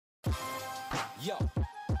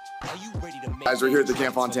Guys, we're here at the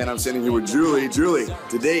Camp Fontana. I'm sitting here with Julie. Julie,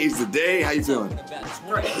 today is the day. How you feeling?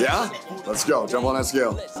 Yeah? Let's go. Jump on that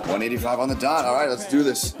scale. 185 on the dot. All right, let's do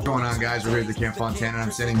this. What's going on, guys? We're here at the Camp Fontana.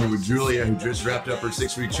 I'm sitting here with Julia, who just wrapped up her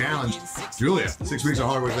 6-week challenge. Julia, 6 weeks of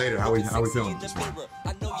hard work later. How we feeling this morning?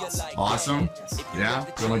 Awesome. Yeah?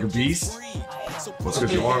 Feeling like a beast? Well, it's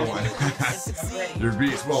because you are one. You're a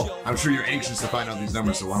beast. Well, I'm sure you're anxious to find out these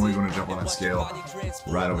numbers, so why don't we go and jump on that scale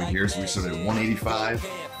right over here. So we started at 185.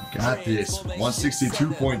 Got this.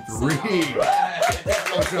 162.3.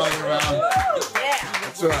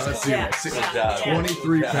 Let's see.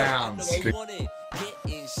 23 pounds.